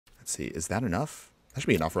Let's see, is that enough? That should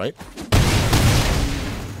be enough, right?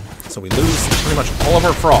 So we lose pretty much all of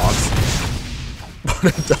our frogs.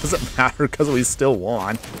 But it doesn't matter because we still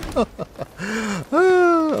won.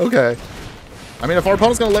 Okay. I mean, if our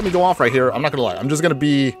opponent's gonna let me go off right here, I'm not gonna lie. I'm just gonna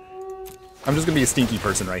be a stinky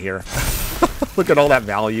person right here. Look at all that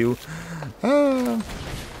value. Come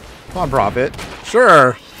on, profit.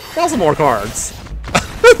 Sure. Draw some more cards.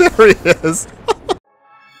 There he is.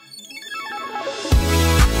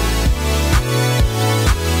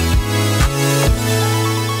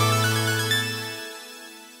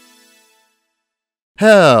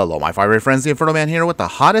 Hello my fiery friends, the Infernoman here with the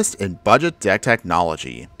hottest in budget deck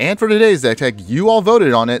technology. And for today's deck tech, you all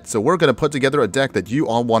voted on it, so we're going to put together a deck that you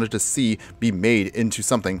all wanted to see be made into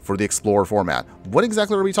something for the Explorer format. What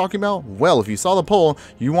exactly are we talking about? Well, if you saw the poll,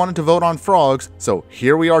 you wanted to vote on frogs, so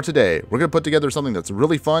here we are today. We're going to put together something that's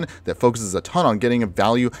really fun, that focuses a ton on getting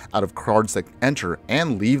value out of cards that enter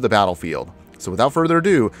and leave the battlefield. So without further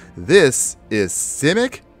ado, this is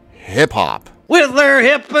Simic Hip Hop. With their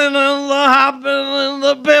hippin' and the hoppin' and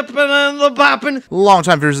the bippin' and the boppin'.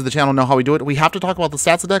 Longtime viewers of the channel know how we do it. We have to talk about the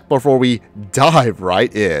stats of the deck before we dive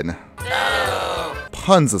right in. No.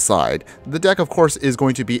 Puns aside, the deck of course is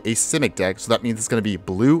going to be a Simic deck, so that means it's going to be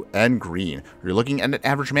blue and green. You're looking at an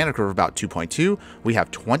average mana curve of about 2.2. We have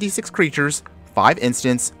 26 creatures, 5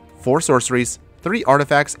 instants, 4 sorceries, 3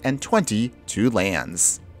 artifacts, and 22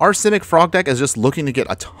 lands. Our Simic Frog deck is just looking to get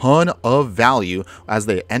a ton of value as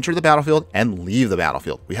they enter the battlefield and leave the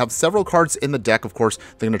battlefield. We have several cards in the deck, of course,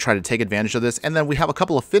 they're going to try to take advantage of this, and then we have a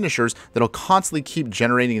couple of finishers that'll constantly keep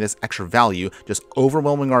generating this extra value, just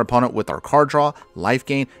overwhelming our opponent with our card draw, life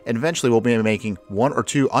gain, and eventually we'll be making 1 or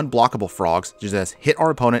 2 unblockable frogs to just hit our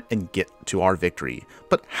opponent and get to our victory.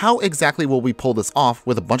 But how exactly will we pull this off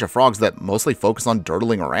with a bunch of frogs that mostly focus on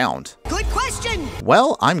dirtling around? Good question!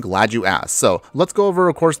 Well, I'm glad you asked. So let's go over,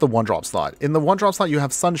 of course, the 1-drop slot. In the 1-drop slot, you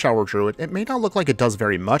have Sun Shower Druid. It may not look like it does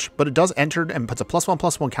very much, but it does enter and puts a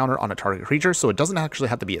 +1/+1 counter on a target creature, so it doesn't actually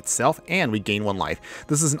have to be itself, and we gain 1 life.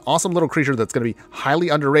 This is an awesome little creature that's going to be highly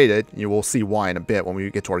underrated. You will see why in a bit when we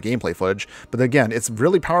get to our gameplay footage. But again, it's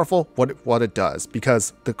really powerful what it does,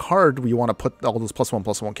 because the card we want to put all those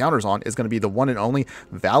 +1/+1 counters on is going to be the one and only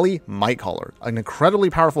Valley Mightcaller, an incredibly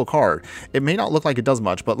powerful card. It may not look like it does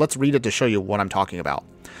much, but let's read it to show you what I'm talking about.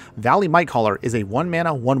 Valley Mightcaller is a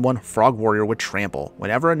 1-mana 1/1 frog warrior with trample.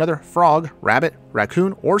 Whenever another frog, rabbit,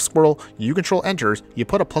 raccoon, or squirrel you control enters, you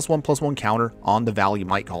put a +1/+1 counter on the Valley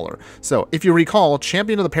Mightcaller. So if you recall,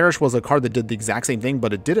 Champion of the Parish was a card that did the exact same thing,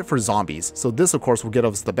 but it did it for zombies. So this of course will get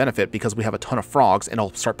us the benefit because we have a ton of frogs and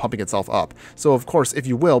it'll start pumping itself up. So of course, if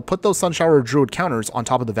you will, put those Sun Shower Druid counters on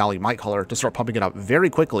top of the Valley Mightcaller to start pumping it up very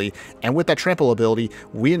quickly, and with that trample ability,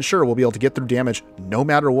 we ensure we'll be able to get through damage no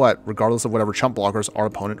matter what, regardless of whatever chump blockers our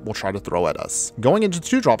opponent will try to throw at us. Going into the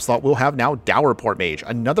 2-drop slot, we'll have now Dowerport Mage,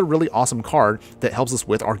 another really awesome card that helps us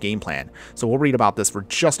with our game plan. So we'll read about this for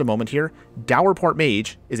just a moment here. Dowerport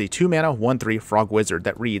Mage is a 2-mana 1/3 frog wizard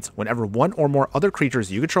that reads, whenever 1 or more other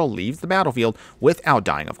creatures you control leaves the battlefield without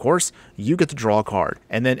dying, of course, you get to draw a card.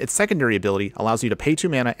 And then its secondary ability allows you to pay 2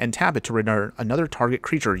 mana and tap it to return another target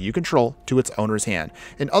creature you control to its owner's hand.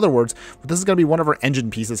 In other words, this is going to be one of our engine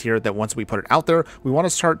pieces here that once we put it out there, we want to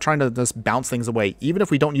start trying to just bounce things away, even if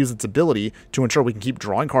we don't use its ability, to ensure we can keep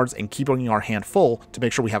drawing cards and keep bringing our hand full to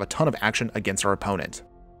make sure we have a ton of action against our opponent.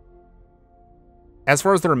 As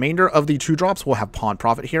far as the remainder of the 2-drops, we'll have Pawn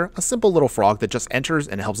Prophet here, a simple little frog that just enters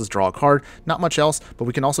and helps us draw a card. Not much else, but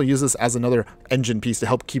we can also use this as another engine piece to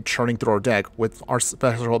help keep churning through our deck with our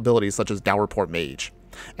special abilities such as Dowerport Mage.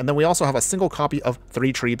 And then we also have a single copy of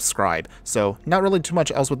 3 Trees Scribe. So not really too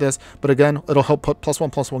much else with this, but again, it'll help put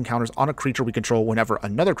 +1/+1 counters on a creature we control whenever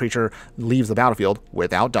another creature leaves the battlefield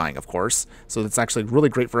without dying, of course. So it's actually really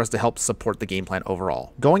great for us to help support the game plan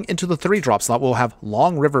overall. Going into the 3-drop slot, we'll have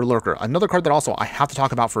Long River Lurker, another card that also I have to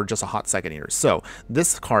talk about for just a hot second here. So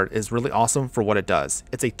this card is really awesome for what it does.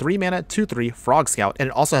 It's a 3-mana 2/3 Frog Scout, and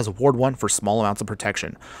it also has Ward 1 for small amounts of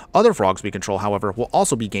protection. Other frogs we control, however, will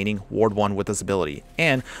also be gaining Ward 1 with this ability.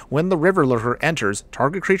 And when the River Lurker enters,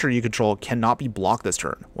 target creature you control cannot be blocked this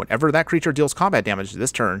turn. Whenever that creature deals combat damage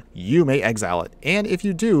this turn, you may exile it. And if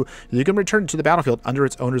you do, you can return it to the battlefield under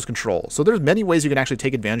its owner's control. So there's many ways you can actually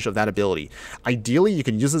take advantage of that ability. Ideally, you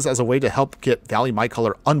can use this as a way to help get Valley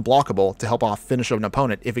Mightcaller unblockable to help off finish of an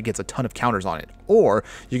opponent if it gets a ton of counters on it. Or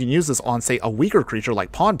you can use this on, say, a weaker creature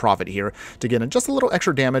like Pawn Prophet here to get in just a little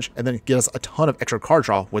extra damage and then get us a ton of extra card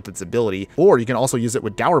draw with its ability. Or you can also use it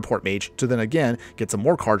with Dowerport Mage to then again get some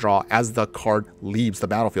more card draw as the card leaves the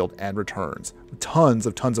battlefield and returns. tons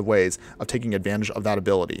of ways of taking advantage of that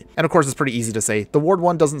ability. And of course, it's pretty easy to say the ward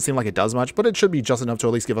one doesn't seem like it does much, but it should be just enough to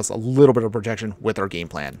at least give us a little bit of protection with our game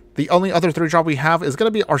plan. The only other 3-drop we have is going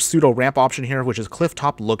to be our pseudo ramp option here, which is Cliff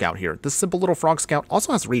Top Lookout here. This simple little frog scout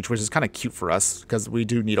also has reach, which is kind of cute for us because we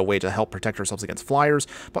do need a way to help protect ourselves against flyers.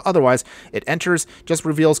 But otherwise, it enters, just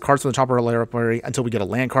reveals cards from the top of our library until we get a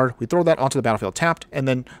land card. We throw that onto the battlefield tapped, and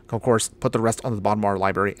then of course put the rest on the bottom of our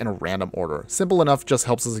library in a random order. Simple enough, just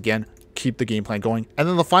helps us again keep the game plan going. And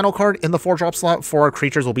then the final card in the 4-drop slot for our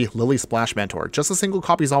creatures will be Lily Splash Mentor. Just a single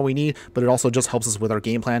copy is all we need, but it also just helps us with our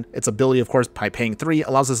game plan. Its ability, of course, by paying 3,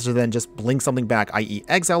 allows us to then just blink something back, i.e.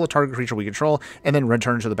 exile a target creature we control, and then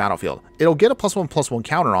return to the battlefield. It'll get a +1/+1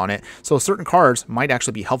 counter on it, so certain cards might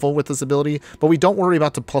actually be helpful with this ability, but we don't worry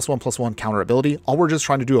about the +1/+1 counter ability. All we're just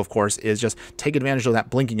trying to do, of course, is just take advantage of that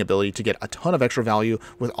blinking ability to get a ton of extra value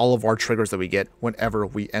with all of our triggers that we get whenever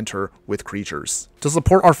we enter with creatures. To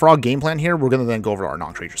support our frog game plan here, we're going to then go over our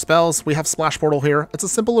non-creature spells. We have Splash Portal here. It's a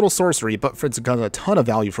simple little sorcery, but it's got a ton of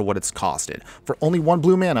value for what it's costed. For only 1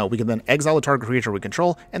 blue mana, we can then exile a target creature we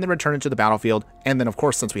control and then return it to the battlefield. And then, of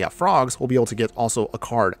course, since we have frogs, we'll be able to get also a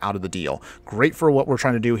card out of the deal. Great for what we're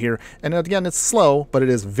trying to do here. And again, it's slow, but it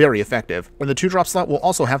is very effective. In the 2-drop slot, we'll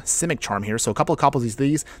also have Simic Charm here. So a couple of copies of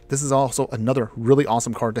these. This is also another really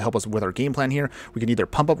awesome card to help us with our game plan here. We can either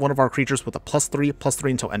pump up one of our creatures with a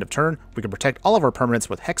 +3/+3 until end of turn. We can protect all of our permanents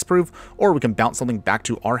with hexproof, or we can bounce something back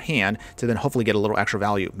to our hand to then hopefully get a little extra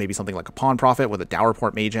value. Maybe something like a Pawn Prophet with a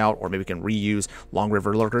Dowerport Mage out, or maybe we can reuse Long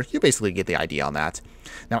River Lurker. You basically get the idea on that.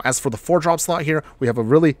 Now, as for the 4-drop slot here, we have a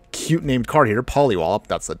really cute named card here, Polywallop.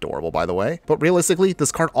 That's adorable, by the way. But realistically,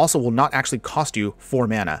 this card also will not actually cost you 4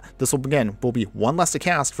 mana. This will, again, will be 1 less to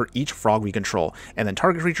cast for each frog we control. And then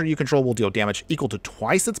target creature you control will deal damage equal to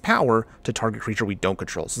twice its power to target creature we don't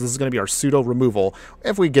control. So this is going to be our pseudo removal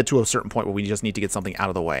if we get to a certain point where we just need to get something out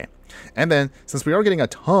of the way. And then, since we are getting a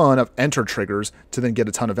ton of enter triggers to then get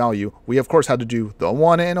a ton of value, we of course had to do the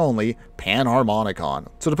one and only Panharmonicon.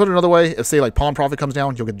 So to put it another way, if say like Pawn Prophet comes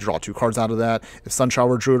down, you'll get to draw 2 cards out of that. If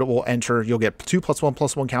Sunshower Druid will enter, you'll get 2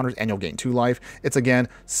 +1/+1 counters and you'll gain 2 life. It's again,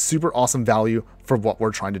 super awesome value for what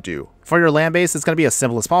we're trying to do. For your land base, it's going to be as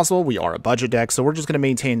simple as possible. We are a budget deck, so we're just going to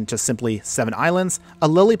maintain just simply 7 islands. A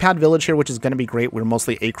Lily Pad Village here, which is going to be great. We're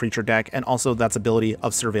mostly a creature deck, and also that's ability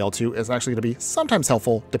of Surveil 2 is actually going to be sometimes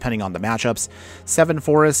helpful depending on the matchups. 7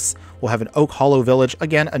 forests. We'll have an Oak Hollow Village.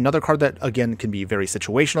 Again, another card that, again, can be very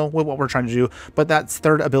situational with what we're trying to do, but that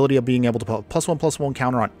third ability of being able to put a +1/+1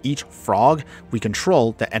 counter on each frog we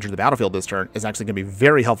control that enter the battlefield this turn is actually going to be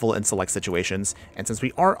very helpful in select situations. And since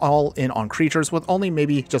we are all in on creatures with only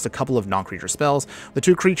maybe just a couple of non-creature spells, the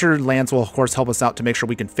 2 creature lands will of course help us out to make sure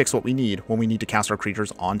we can fix what we need when we need to cast our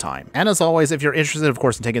creatures on time. And as always, if you're interested, of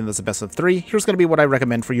course, in taking this a best of 3, here's going to be what I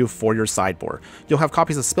recommend for you for your sideboard. You'll have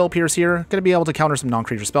copies of Spell Pierce here, going to be able to counter some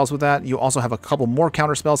non-creature spells with that. You also have a couple more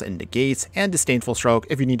counter spells in Negates and Disdainful Stroke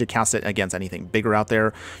if you need to cast it against anything bigger out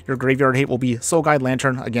there. Your Graveyard Hate will be Soul Guide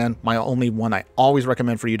Lantern, again, my only one I always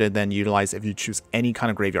recommend for you to then utilize if you choose any kind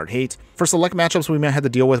of Graveyard Hate. For select matchups we may have to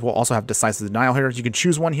deal with, we'll also have Decisive Denial here. You can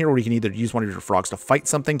choose one here where you can either use one of your frogs to fight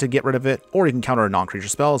something to get rid of it, or you can counter a non-creature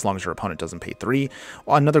spell as long as your opponent doesn't pay 3.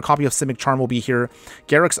 Another copy of Simic Charm will be here.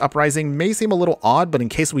 Garruk's Uprising may seem a little odd, but in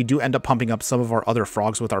case we do end up pumping up some of our other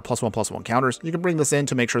frogs with our +1/+1 counters, you can bring this in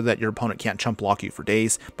to make sure that your opponent can't chump block you for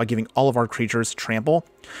days by giving all of our creatures trample.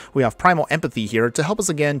 We have Primal Empathy here to help us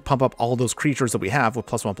again pump up all those creatures that we have with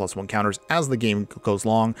 +1/+1 counters as the game goes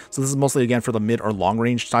long. So this is mostly again for the mid or long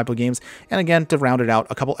range type of games. And again, to round it out,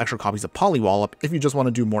 a couple extra copies of Polywallop if you just want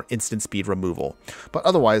to do more instant speed removal. But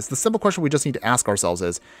otherwise, the simple question we just need to ask ourselves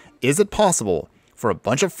is it possible for a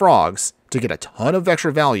bunch of frogs to get a ton of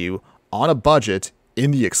extra value on a budget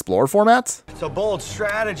in the Explore format? It's a bold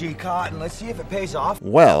strategy, Cotton. Let's see if it pays off.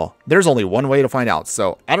 Well, there's only one way to find out.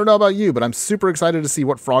 So I don't know about you, but I'm super excited to see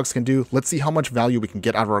what frogs can do. Let's see how much value we can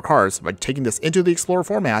get out of our cards by taking this into the Explore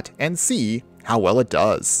format and see how well it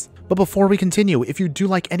does. But before we continue, if you do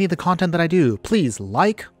like any of the content that I do, please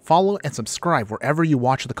like, follow, and subscribe wherever you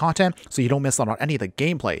watch the content so you don't miss out on any of the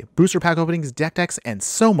gameplay, booster pack openings, deck decks, and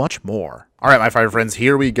so much more. Alright, my fire friends,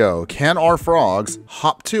 here we go. Can our frogs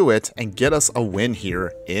hop to it and get us a win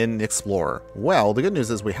here in Explorer? Well, the good news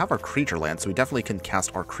is we have our creature land, so we definitely can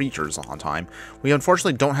cast our creatures on time. We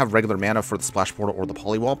unfortunately don't have regular mana for the Splash Portal or the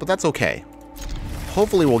Polywall, but that's okay.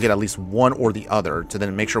 Hopefully we'll get at least one or the other to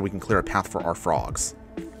then make sure we can clear a path for our frogs.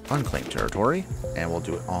 Unclaimed territory, and we'll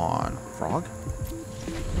do it on frog.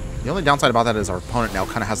 The only downside about that is our opponent now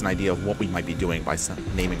kind of has an idea of what we might be doing by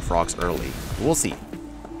naming frogs early. But we'll see.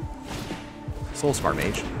 Soulscar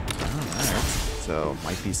Mage. Alright. So,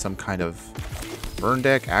 might be some kind of burn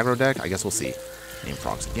deck, aggro deck. I guess we'll see. Name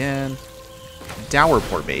frogs again.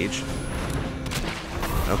 Dowerport Mage.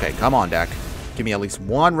 Okay, come on, deck. Give me at least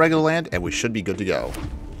one regular land, and we should be good to go.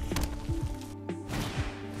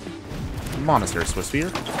 Monastery Swiftspear.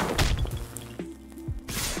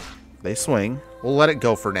 They swing. We'll let it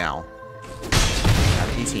go for now. At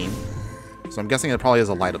 18. So I'm guessing it probably has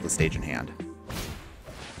a light up the stage in hand.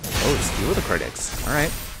 Oh, Skew the Critics.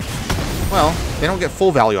 Alright. Well, they don't get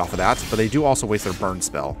full value off of that, but they do also waste their burn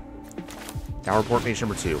spell. Dowerport Mage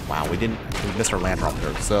number 2. Wow, we missed our land drop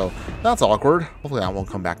there, so that's awkward. Hopefully that won't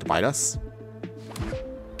come back to bite us.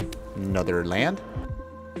 Another land.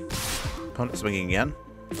 Opponent swinging again.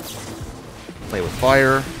 Play with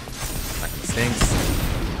fire. That kind of stinks.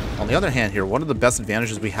 On the other hand here, one of the best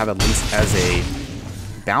advantages we have, at least as a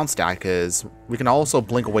bounce deck, is we can also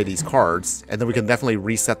blink away these cards, and then we can definitely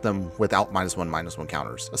reset them without -1/-1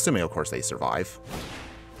 counters, assuming, of course, they survive.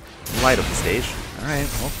 Light up the stage. Alright,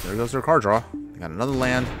 well, there goes their card draw. They got another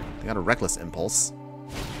land. They got a Reckless Impulse.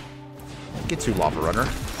 Get 2 Lava Runner.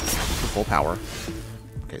 Full power.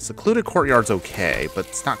 Okay, Secluded Courtyard's okay, but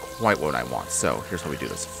it's not quite what I want. So, here's how we do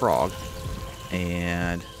this. Frog.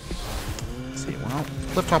 And... let's see, well,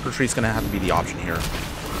 Clifftop Retreat's going to have to be the option here.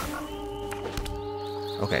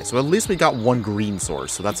 Okay, so at least we got 1 green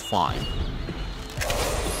source, so that's fine.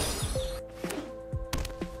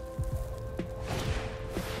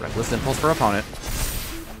 Reckless Impulse for opponent.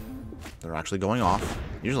 They're actually going off.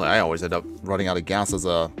 Usually I always end up running out of gas as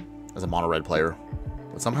a mono red player.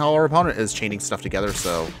 But somehow our opponent is chaining stuff together,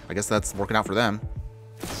 so I guess that's working out for them.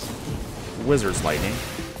 Wizard's Lightning.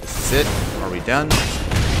 This is it. Are we done?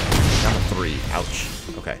 Down to 3. Ouch.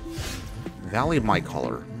 Okay. Valley of My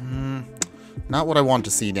Color. Not what I want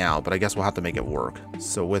to see now, but I guess we'll have to make it work.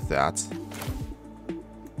 So with that...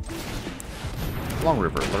 Long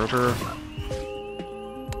River Lurker.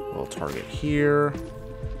 We'll target here.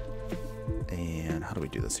 And how do we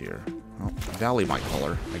do this here? Well, Valley My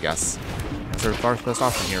Color, I guess. That's our best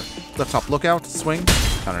option here. Clifftop Lookout, swing,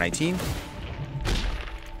 down to 19.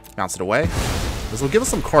 Bounce it away. This will give us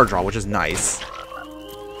some card draw, which is nice.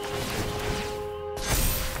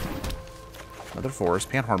 Another forest,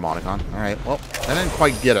 Panharmonicon. Alright, well, that didn't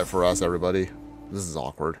quite get it for us, everybody. This is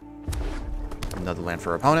awkward. Another land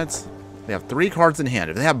for our opponents. They have 3 cards in hand.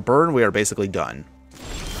 If they have burn, we are basically done.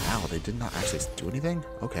 Wow, they did not actually do anything?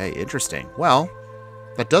 Okay, interesting. Well,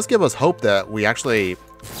 that does give us hope that we actually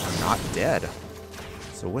are not dead.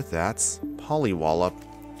 So with that, Polywallop.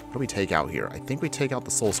 What do we take out here? I think we take out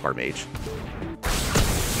the Soulscar Mage.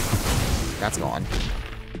 That's gone.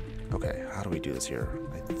 Okay, how do we do this here?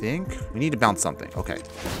 I think we need to bounce something. Okay.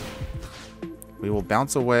 We will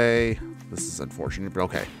bounce away. This is unfortunate, but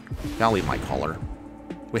okay. Valley My Color.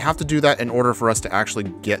 We have to do that in order for us to actually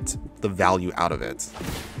get the value out of it.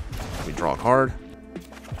 We draw a card.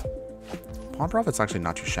 Pawn Profit's actually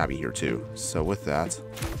not too shabby here, too. So with that,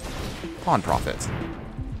 Pawn Profit.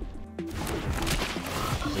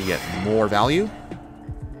 We get more value.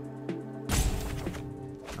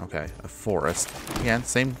 Okay, a forest. Again,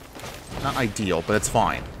 same, not ideal, but it's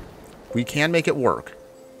fine. We can make it work.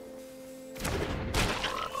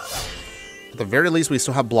 At the very least, we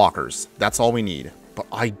still have blockers. That's all we need. But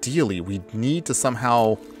ideally, we need to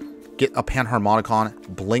somehow get a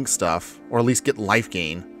Panharmonicon, blink stuff, or at least get life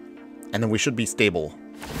gain, and then we should be stable.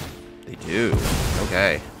 They do.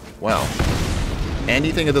 Okay. Well,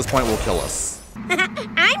 anything at this point will kill us.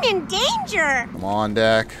 I'm in danger! Come on,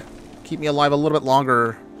 deck. Keep me alive a little bit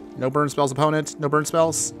longer. No burn spells, opponent. No burn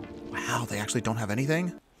spells. Wow, they actually don't have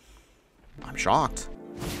anything? I'm shocked.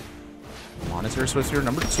 Monastery Swiftspear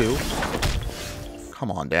number 2.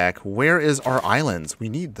 Come on, deck. Where is our islands? We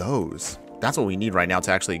need those. That's what we need right now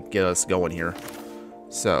to actually get us going here.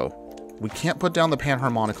 So, we can't put down the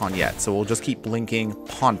Panharmonicon yet, so we'll just keep blinking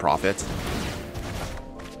Pawn Profit.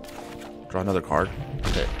 Draw another card.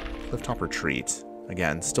 Okay. Clifftop Retreat.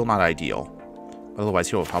 Again, still not ideal. But otherwise,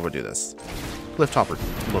 he'll probably do this. Clifftop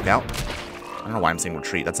Lookout. I don't know why I'm saying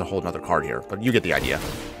Retreat. That's a whole other card here, but you get the idea.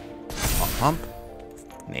 Pump.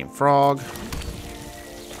 Name Frog.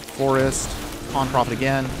 Forest. Pawn Profit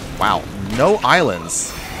again. Wow, no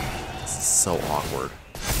islands. This is so awkward.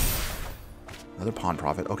 Another Pawn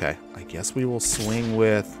Profit. Okay, I guess we will swing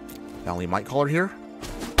with Valley My Color here.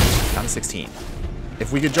 Down to 16.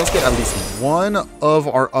 If we could just get at least one of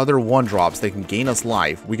our other 1-drops that can gain us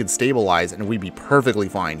life, we could stabilize and we'd be perfectly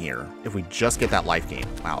fine here. If we just get that life gain.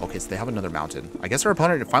 Wow, okay, so they have another mountain. I guess our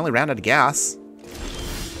opponent finally ran out of gas.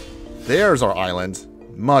 There's our island.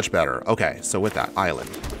 Much better. Okay, so with that, island.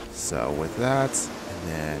 So with that, and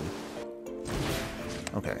then...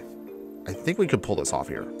 okay. I think we could pull this off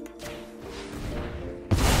here.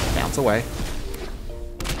 Bounce away.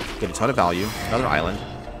 Get a ton of value. Another island.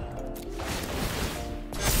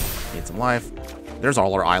 some life. There's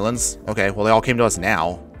all our islands. Okay, well, they all came to us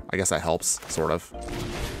now. I guess that helps, sort of.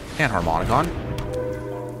 And Harmonicon.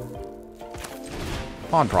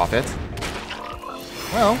 Pawn Profit.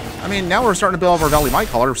 Well, I mean, now we're starting to build up our Valley Might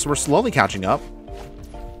Caller, so we're slowly catching up.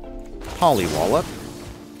 Polywallop.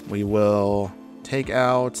 We will take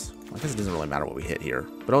out... I guess it doesn't really matter what we hit here,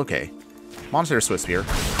 but okay. Monster Swiss Spear.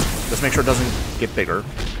 Just make sure it doesn't get bigger.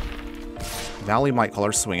 Valley Might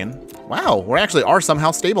Caller swinging. Wow, we actually are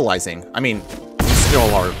somehow stabilizing. I mean, we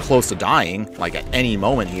still are close to dying, like at any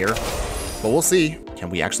moment here. But we'll see. Can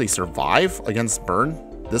we actually survive against Burn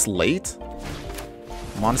this late?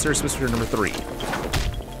 Monastery Swiss Spear number 3.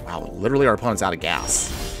 Wow, literally our opponent's out of gas.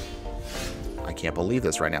 I can't believe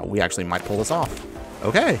this right now. We actually might pull this off.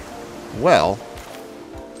 Okay, well,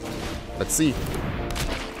 let's see.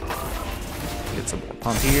 Get some more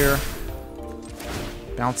pump here.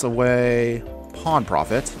 Bounce away. Pawn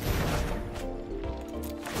Profit.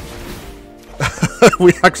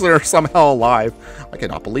 We actually are somehow alive. I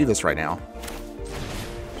cannot believe this right now.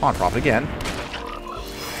 Pawn Profit again.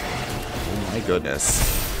 Oh my goodness.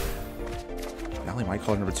 Valley Might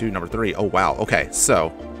Caller number 2, number 3. Oh wow. Okay,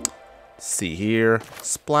 so let's see here.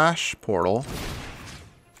 Splash Portal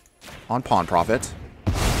on Pawn Profit.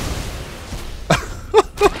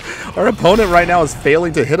 Our opponent right now is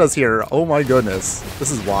failing to hit us here. Oh my goodness. This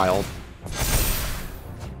is wild.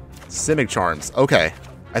 Simic Charms. Okay.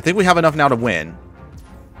 I think we have enough now to win.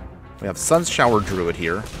 We have Sun's Shower Druid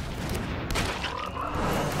here.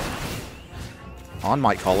 On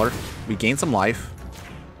Might Caller. We gain some life.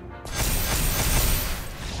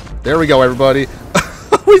 There we go, everybody.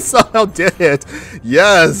 We somehow did it.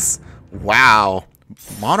 Yes. Wow.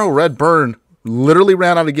 Mono Red Burn literally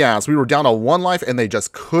ran out of gas. We were down to 1 life, and they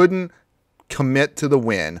just couldn't commit to the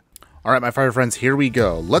win. All right, my fire friends, here we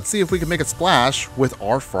go. Let's see if we can make a splash with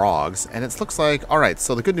our frogs. And it looks like, all right,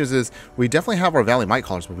 so the good news is we definitely have our Valley Might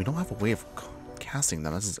Callers, but we don't have a way of casting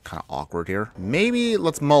them. This is kind of awkward here. Maybe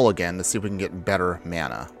let's mulligan to see if we can get better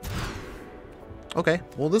mana. Okay,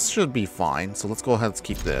 well, this should be fine. So let's go ahead and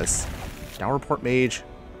keep this. Downward Mage,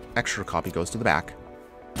 extra copy goes to the back.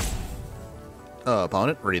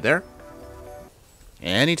 Opponent, ready there?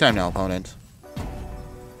 Anytime now, opponent.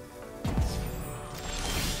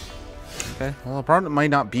 Okay, well, opponent might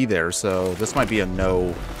not be there, so this might be a no.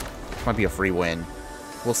 This might be a free win.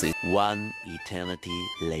 We'll see. One eternity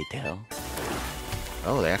later.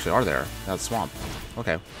 Oh, they actually are there. That's Swamp.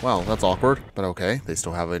 Okay, well, that's awkward, but okay. They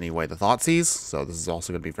still have anyway the Thoughtseize, so this is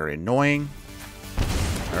also going to be very annoying.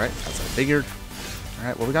 Alright, as I figured.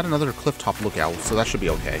 Alright, well, we got another Clifftop Lookout, so that should be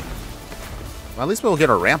okay. Well, at least we'll get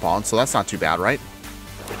our ramp on, so that's not too bad, right?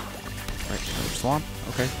 Right, another Swamp.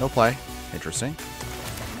 Okay, no play. Interesting.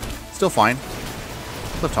 Still fine.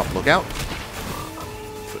 Clifftop Lookout.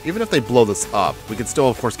 So even if they blow this up, we can still,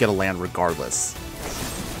 of course, get a land regardless.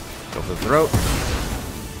 Go for the throat.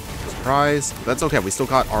 Surprise. That's okay, we still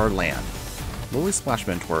got our land. Lily Splash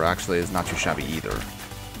Mentor actually is not too shabby either.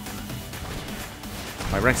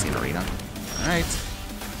 My Rexian Arena. Alright.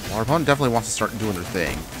 Well, our opponent definitely wants to start doing their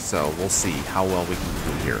thing, so we'll see how well we can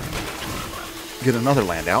do here. Get another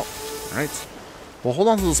land out. Alright. We'll hold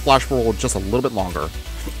on to the Splash Portal just a little bit longer.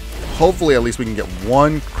 Hopefully, at least we can get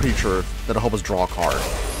one creature that'll help us draw a card.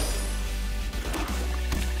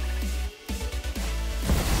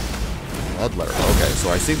 Bloodletter. Okay, so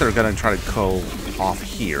I think they're going to try to go off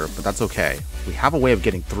here, but that's okay. We have a way of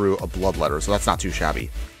getting through a Bloodletter, so that's not too shabby.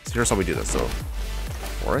 So here's how we do this. So,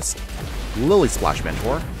 Forest. Lily Splash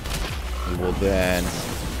Mentor. We will then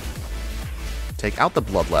take out the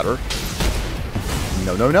Bloodletter.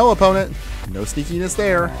 No, no, no, opponent. No sneakiness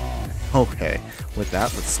there. Okay. With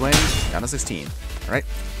that, let's swing down to 16. Alright.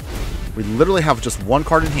 We literally have just one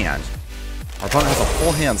card in hand. Our opponent has a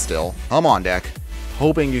full hand still. Come on, deck.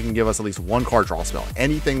 Hoping you can give us at least one card draw spell.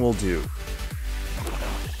 Anything will do.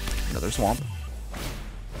 Another Swamp.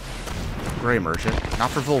 Gray Merchant. Not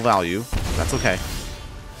for full value. That's okay.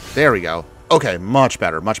 There we go. Okay, much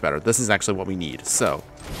better, much better. This is actually what we need. So,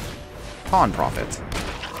 Pawn Profit.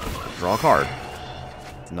 Draw a card.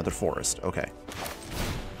 It's another Forest. Okay.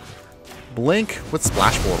 Blink with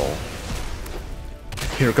Splash Portal.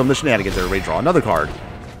 Here come the shenanigans. Everybody draw another card.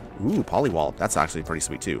 Ooh, Polywallop. That's actually pretty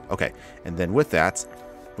sweet too. Okay, and then with that,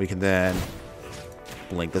 we can then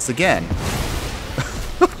blink this again.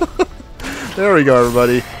 There we go,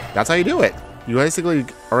 everybody. That's how you do it. You basically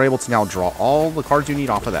are able to now draw all the cards you need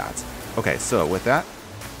off of that. Okay, so with that,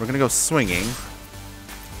 we're going to go swinging.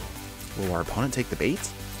 Will our opponent take the bait?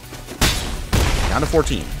 Down to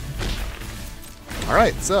 14.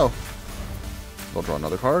 Alright, so we'll draw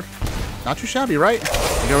another card. Not too shabby, right?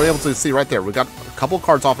 You're able to see right there. We got a couple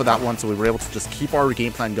cards off of that one, so we were able to just keep our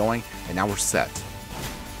game plan going, and now we're set.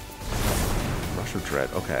 Rush or Dread,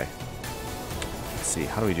 okay. Let's see,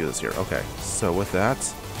 how do we do this here? Okay, so with that,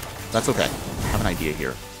 that's okay. I have an idea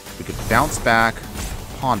here. We could bounce back,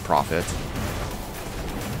 Pawn Profit,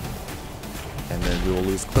 and then we will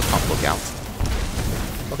lose Clifftop Lookout.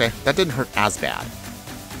 Okay, that didn't hurt as bad.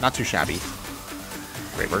 Not too shabby.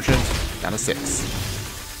 Great Merchant, down to 6.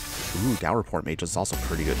 Ooh, Dower Port Mage is also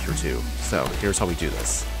pretty good here too. So, here's how we do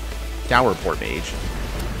this. Dower Port Mage.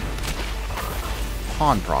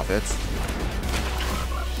 Pawn Profit.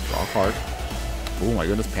 Draw a card. Oh my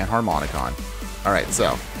goodness, Panharmonicon. Alright,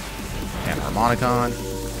 so. Panharmonicon.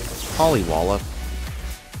 Polywallop.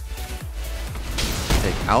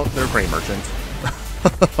 Take out their Grey Merchant.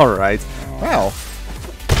 Alright. Well,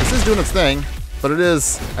 this is doing its thing, but it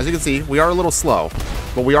is, as you can see, we are a little slow.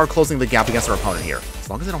 But we are closing the gap against our opponent here. As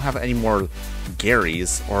long as they don't have any more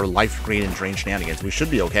Garys or life drain and drain shenanigans, we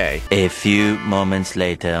should be okay. A few moments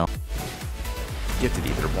later. Gifted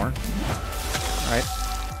Etherborn.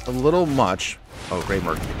 Alright. A little much. Oh, Grey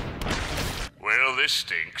Merchant. Well, this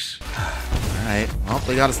stinks. Alright. Well,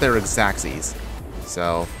 they got us there Xaxes.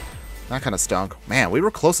 So, that kind of stunk. Man, we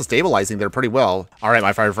were close to stabilizing there pretty well. Alright,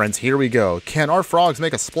 my fire friends, here we go. Can our frogs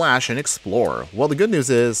make a splash and explore? Well, the good news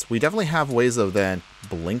is we definitely have ways of then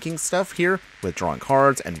blinking stuff here with drawing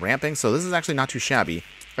cards and ramping, so this is actually not too shabby.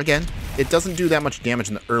 Again, it doesn't do that much damage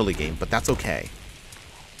in the early game, but that's okay.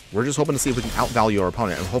 We're just hoping to see if we can outvalue our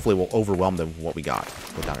opponent, and hopefully we'll overwhelm them with what we got.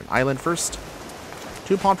 Put down an island first.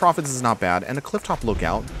 2 Pawn Profits is not bad, and a Clifftop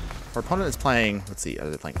Lookout. Our opponent is playing, let's see, are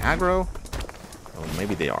they playing aggro? Oh,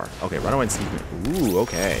 maybe they are. Okay, Runaway and Secret. Ooh,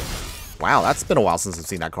 okay. Wow, that's been a while since I've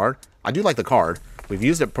seen that card. I do like the card. We've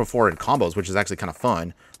used it before in combos, which is actually kind of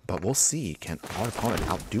fun. But we'll see. Can our opponent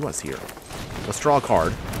outdo us here? Let's draw a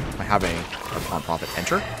card by having our Pawn Profit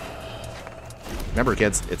enter. Remember,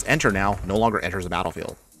 kids, it's enter now. No longer enters the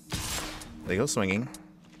battlefield. They go swinging.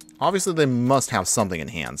 Obviously, they must have something in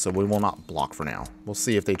hand, so we will not block for now. We'll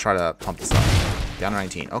see if they try to pump this up. Down to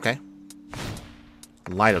 19. Okay.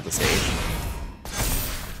 Light up the stage.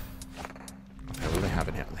 Okay, what do they have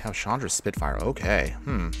in here? They have Chandra's Spitfire. Okay.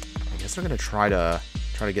 I guess they're going to try to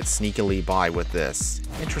get sneakily by with this.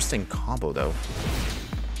 Interesting combo, though.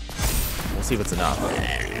 We'll see if it's enough.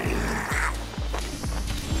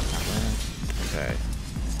 Okay.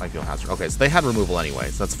 Spikefield Hazard. Okay, so they had removal anyway,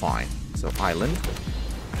 so that's fine. So, Island.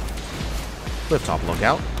 Clifftop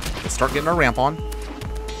Lookout. Let's start getting our ramp on.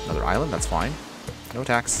 Another island, that's fine. No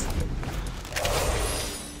attacks.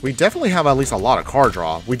 We definitely have at least a lot of card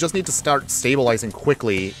draw. We just need to start stabilizing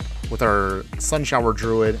quickly with our Sunshower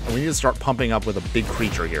Druid, and we need to start pumping up with a big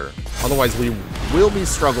creature here. Otherwise, we will be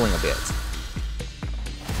struggling a bit.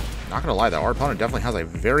 Not gonna lie though, our opponent definitely has a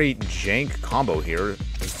very jank combo here. It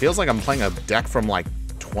feels like I'm playing a deck from like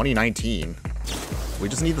 2019. We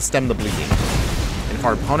just need to stem the bleeding. And if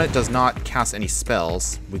our opponent does not cast any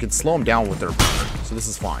spells, we can slow them down with their burn. So this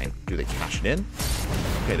is fine. Do they cash it in?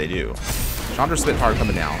 Okay, they do. Chandra Spitfire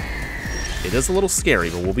coming down. It is a little scary,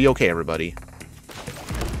 but we'll be okay, everybody.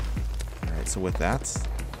 Alright, so with that,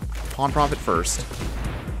 Pawn Profit first.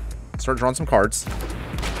 Start drawing some cards.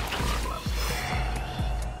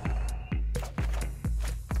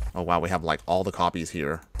 Oh wow, we have like all the copies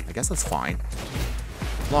here. I guess that's fine.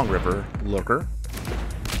 Long River, Lurker.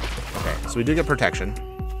 Okay, so we do get protection.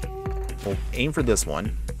 We'll aim for this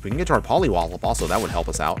one. If we can get to our Polywallop also, that would help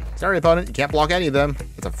us out. Sorry, opponent, you can't block any of them.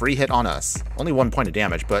 It's a free hit on us. Only 1 point of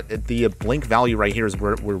damage, but the blink value right here is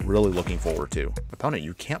what we're really looking forward to. Opponent,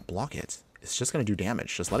 you can't block it. It's just going to do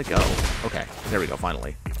damage. Just let it go. Okay, there we go,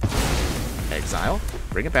 finally. Exile.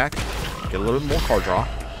 Bring it back. Get a little bit more card draw.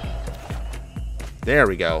 There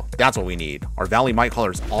we go. That's what we need. Our Valley Might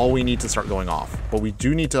Caller is all we need to start going off. But we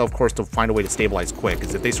do need to, of course, to find a way to stabilize quick,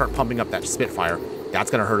 because if they start pumping up that Spitfire,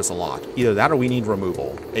 that's going to hurt us a lot. Either that or we need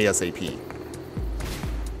removal. ASAP.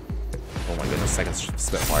 Oh my goodness, second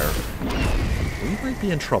Spitfire. We might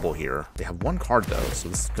be in trouble here. They have 1 card, though, so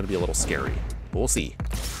this is going to be a little scary. But we'll see.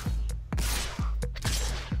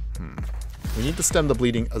 We need to stem the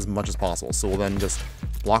bleeding as much as possible, so we'll then just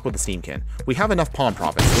block with the Steamkin. We have enough Pawn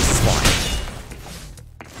Profits, so this is fine.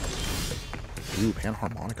 Ooh,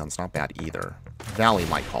 Panharmonicon's not bad either. Valley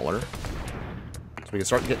Might Caller. So we can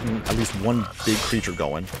start getting at least 1 big creature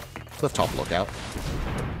going. Clifftop Lookout.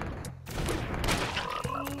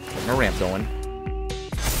 Getting our ramp going.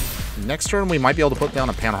 Next turn, we might be able to put down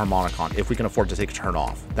a Panharmonicon if we can afford to take a turn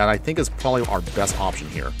off. That, I think, is probably our best option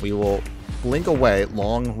here. We will blink away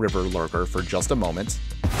Long River Lurker for just a moment.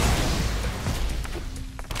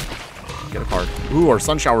 Get a card. Ooh, our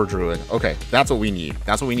Sunshower Druid. Okay, that's what we need.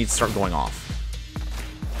 That's what we need to start going off.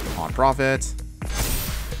 Pawn Profit.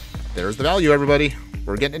 There's the value, everybody.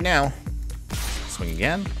 We're getting it now. Swing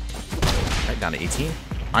again. Right, down to 18.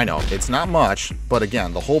 I know, it's not much, but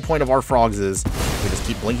again, the whole point of our frogs is we just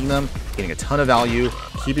keep blinking them, getting a ton of value,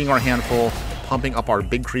 keeping our hand full, pumping up our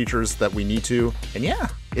big creatures that we need to, and yeah,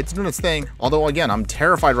 it's doing its thing. Although, again, I'm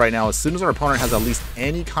terrified right now. As soon as our opponent has at least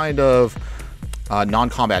any kind of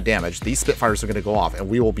non-combat damage, these Spitfires are going to go off, and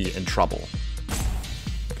we will be in trouble.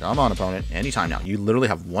 Come on, opponent. Anytime now. You literally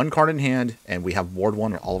have one card in hand, and we have Ward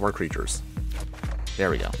 1 on all of our creatures. There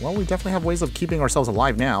we go. Well, we definitely have ways of keeping ourselves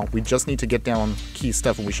alive now. We just need to get down key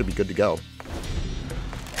stuff, and we should be good to go.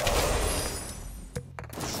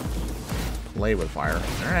 Play with fire.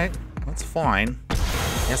 Alright, that's fine.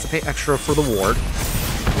 He has to pay extra for the ward.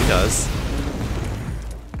 He does.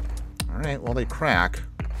 Alright, well, they crack.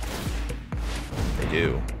 They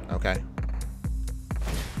do. Okay.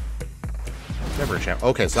 Never a champ.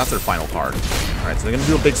 Okay, so that's their final card. Alright, so they're going to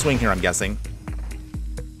do a big swing here, I'm guessing.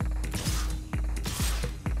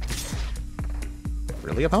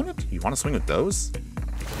 Really, opponent? You want to swing with those?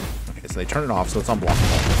 Okay, so they turn it off, so it's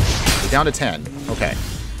unblockable. We're down to 10. Okay.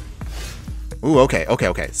 Ooh, okay.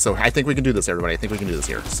 So I think we can do this, everybody. I think we can do this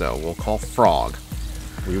here. So we'll call Frog.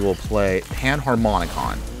 We will play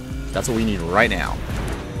Panharmonicon. That's what we need right now.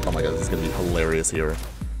 Oh my god, this is going to be hilarious here.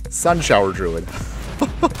 Sunshower Druid.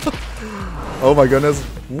 Oh my goodness.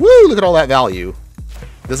 Woo, look at all that value.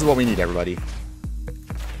 This is what we need, everybody.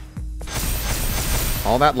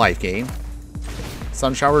 All that life gain.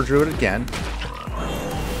 Sunshower Druid again.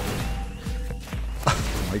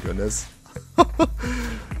 Oh my goodness.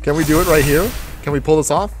 Can we do it right here? Can we pull this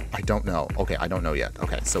off? I don't know. Okay, I don't know yet.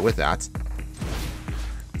 Okay, so with that,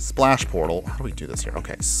 Splash Portal. How do we do this here?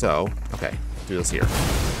 Okay, so, okay, do this here.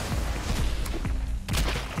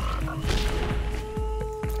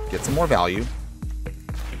 Get some more value.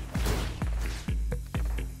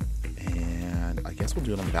 And I guess we'll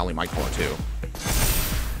do it on the Valley Mycolor too.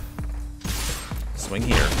 Swing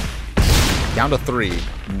here. Down to 3.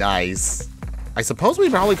 Nice. I suppose we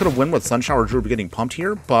probably could have won with Sunshower Druid getting pumped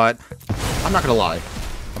here, but I'm not going to lie.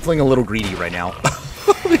 I'm feeling a little greedy right now.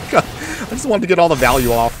 I just wanted to get all the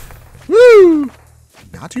value off. Woo!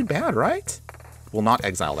 Not too bad, right? We'll not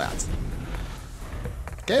exile that.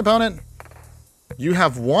 Okay, opponent. You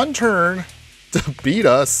have one turn to beat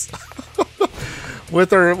us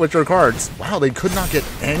with your cards. Wow, they could not get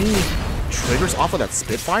any triggers off of that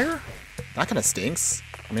Spitfire? That kind of stinks.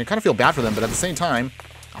 I mean, I kind of feel bad for them, but at the same time,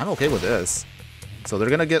 I'm okay with this. So they're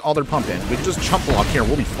going to get all their pump in. We can just chump block here and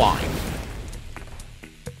we'll be fine.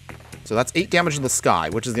 So that's 8 damage in the sky,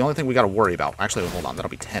 which is the only thing we got to worry about. Actually, hold on.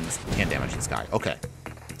 That'll be 10 damage in the sky. Okay.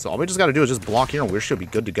 So all we just got to do is just block here and we should be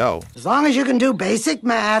good to go. As long as you can do basic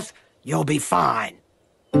math, you'll be fine.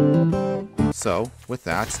 So, with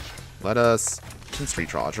that, let us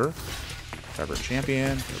Street Roger. Favorite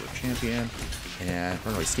champion, and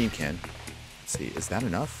runaway Steamkin. Let's see, is that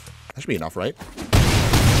enough? That should be enough, right?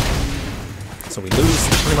 So we lose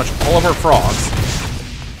pretty much all of our frogs.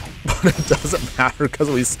 But it doesn't matter because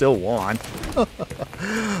we still won.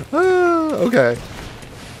 Okay.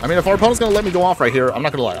 I mean, if our opponent's gonna let me go off right here, I'm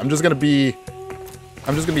not gonna lie. I'm just gonna be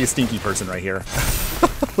a stinky person right here.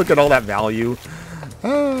 Look at all that value.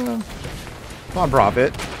 Come on,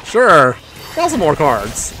 Prophet. Sure. Got some more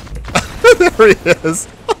cards. There he is.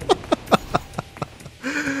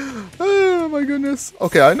 Oh my goodness.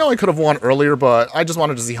 Okay, I know I could have won earlier, but I just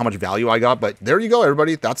wanted to see how much value I got. But there you go,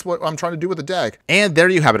 everybody. That's what I'm trying to do with the deck. And there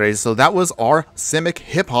you have it, guys. So that was our Simic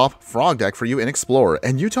Hip Hop Frog deck for you in Explorer.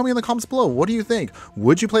 And you tell me in the comments below, what do you think?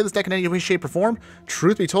 Would you play this deck in any way, shape, or form?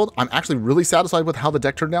 Truth be told, I'm actually really satisfied with how the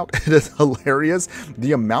deck turned out. It is hilarious.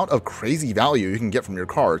 The amount of crazy value you can get from your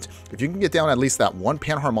cards. If you can get down at least that one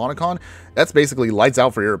Panharmonicon, that's basically lights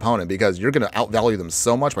out for your opponent because you're going to outvalue them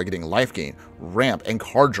so much by getting life gain, ramp, and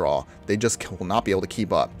card draw. They just will not be able to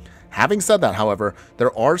keep up. Having said that, however,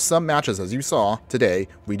 there are some matches, as you saw today,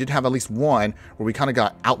 we did have at least one where we kind of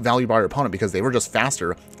got outvalued by our opponent because they were just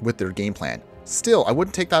faster with their game plan. Still, I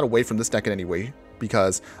wouldn't take that away from this deck in any way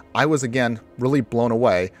because I was, again, really blown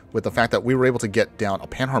away with the fact that we were able to get down a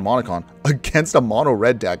Panharmonicon against a mono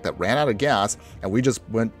red deck that ran out of gas and we just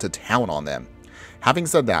went to town on them. Having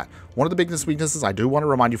said that, one of the biggest weaknesses I do want to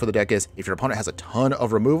remind you for the deck is if your opponent has a ton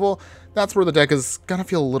of removal, that's where the deck is going to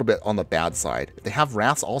feel a little bit on the bad side. If they have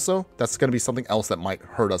wraths also, that's going to be something else that might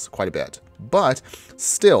hurt us quite a bit. But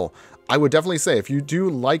still, I would definitely say if you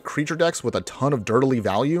do like creature decks with a ton of dirtily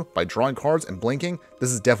value by drawing cards and blinking,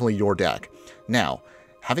 this is definitely your deck. Now,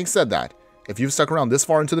 having said that, If you've stuck around this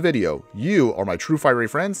far into the video, you are my true fiery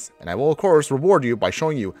friends, and I will of course reward you by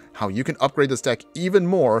showing you how you can upgrade this deck even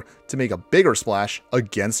more to make a bigger splash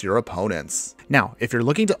against your opponents. Now, if you're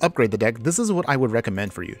looking to upgrade the deck, this is what I would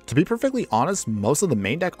recommend for you. To be perfectly honest, most of the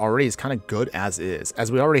main deck already is kind of good as is,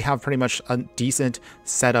 as we already have pretty much a decent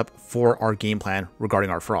setup for our game plan regarding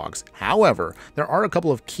our frogs. However, there are a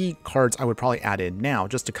couple of key cards I would probably add in now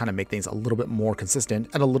just to kind of make things a little bit more consistent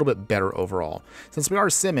and a little bit better overall. Since we are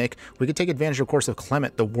Simic, we could take advantage, of course, of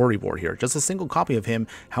Clement the Worrywart here. Just a single copy of him.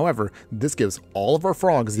 However, this gives all of our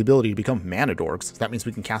frogs the ability to become mana dorks. So that means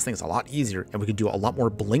we can cast things a lot easier and we can do a lot more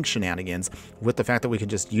blink shenanigans with the fact that we can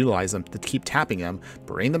just utilize them to keep tapping them,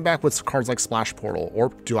 bring them back with cards like Splash Portal or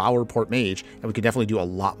Devour Port Mage, and we can definitely do a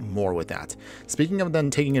lot more with that. Speaking of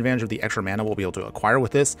then taking advantage of the extra mana we'll be able to acquire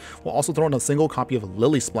with this, we'll also throw in a single copy of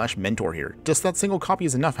Lily Splash Mentor here. Just that single copy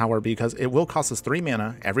is enough, however, because it will cost us 3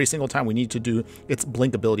 mana every single time we need to do its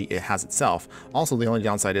blink ability it has itself. Also, the only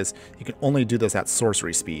downside is you can only do this at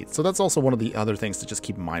sorcery speed, so that's also one of the other things to just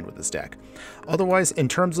keep in mind with this deck. Otherwise, in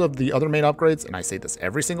terms of the other main upgrades, and I say this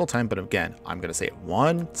every single time, but again, I'm going to say it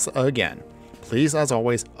once again. Please, as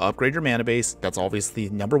always, upgrade your mana base. That's obviously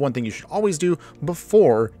the number one thing you should always do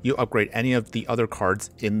before you upgrade any of the other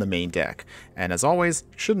cards in the main deck. And as always,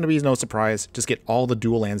 shouldn't be no surprise, just get all the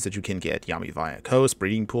dual lands that you can get. Yami Via Coast,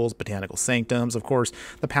 Breeding Pools, Botanical Sanctums, of course,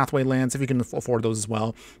 the Pathway lands if you can afford those as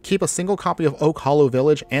well. Keep a single copy of Oak Hollow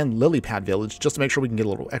Village and Lilypad Village just to make sure we can get a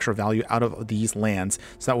little extra value out of these lands,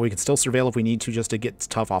 so that way we can still surveil if we need to, just to get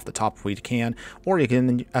tough off the top if we can. Or you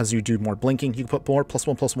can, as you do more blinking, you can put more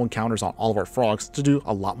 +1/+1 counters on all of our frogs to do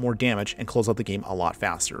a lot more damage and close out the game a lot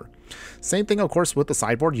faster. Same thing, of course, with the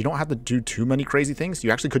sideboard. You don't have to do too many crazy things.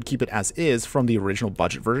 You actually could keep it as is from the original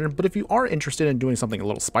budget version, but if you are interested in doing something a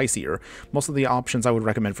little spicier, most of the options I would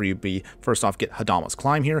recommend for you be, first off, get Hadama's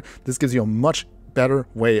Climb here. This gives you a much better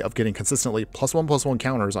way of getting consistently +1/+1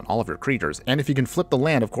 counters on all of your creatures. And if you can flip the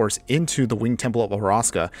land, of course, into the Winged Temple of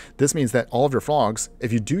Araska, this means that all of your frogs,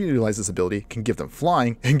 if you do utilize this ability, can give them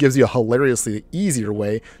flying and gives you a hilariously easier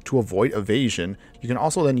way to avoid evasion. You can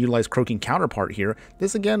also then utilize Croaking Counterpart here.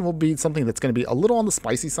 This again will be something that's going to be a little on the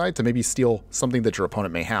spicy side to maybe steal something that your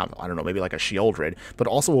opponent may have. I don't know, maybe like a Sheoldred, but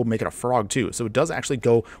also will make it a frog too. So it does actually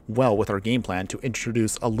go well with our game plan to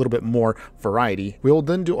introduce a little bit more variety. We will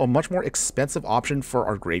then do a much more expensive option for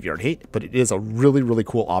our Graveyard Hate, but it is a really, really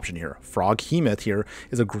cool option here. Froghemoth here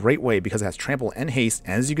is a great way because it has Trample and Haste,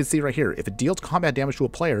 and as you can see right here, if it deals combat damage to a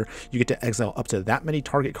player, you get to exile up to that many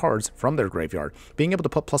target cards from their graveyard. Being able to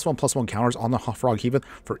put +1/+1 counters on the Froghemoth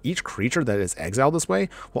for each creature that is exiled this way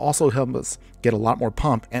will also help us get a lot more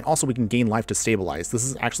pump, and also we can gain life to stabilize. This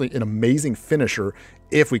is actually an amazing finisher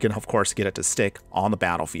if we can, of course, get it to stick on the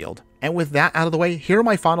battlefield. And with that out of the way, here are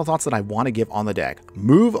my final thoughts that I want to give on the deck.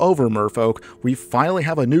 Move over, merfolk. We finally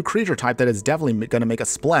have a new creature type that is definitely going to make a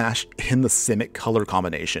splash in the Simic color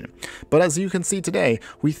combination. But as you can see today,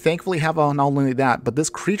 we thankfully have not only that, but this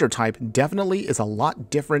creature type definitely is a lot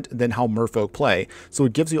different than how merfolk play. So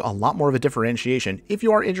it gives you a lot more of a differentiation if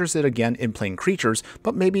you are interested again in playing creatures,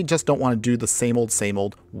 but maybe just don't want to do the same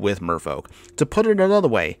old with merfolk. To put it another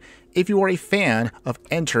way, if you are a fan of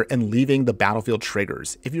enter and leaving the battlefield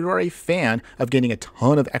triggers, if you are a fan of getting a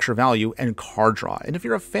ton of extra value and card draw, and if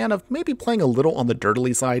you're a fan of maybe playing a little on the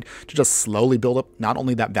dirtily side to just slowly build up not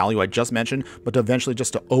only that value I just mentioned, but to eventually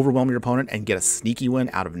just to overwhelm your opponent and get a sneaky win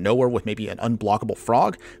out of nowhere with maybe an unblockable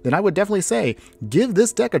frog, then I would definitely say give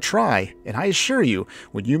this deck a try. And I assure you,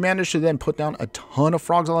 when you manage to then put down a ton of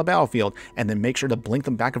frogs on the battlefield and then make sure to blink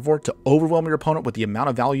them back and forth to overwhelm your opponent with the amount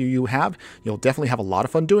of value you have, you'll definitely have a lot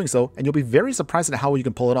of fun doing so, and you'll be very surprised at how you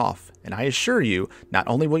can pull it off. And I assure you, not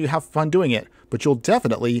only will you have fun doing it, but you'll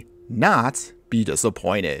definitely not be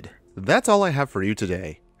disappointed. That's all I have for you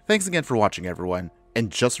today. Thanks again for watching, everyone.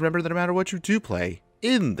 And just remember that no matter what you do play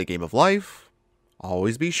in the game of life,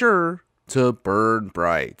 always be sure to burn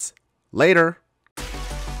bright. Later.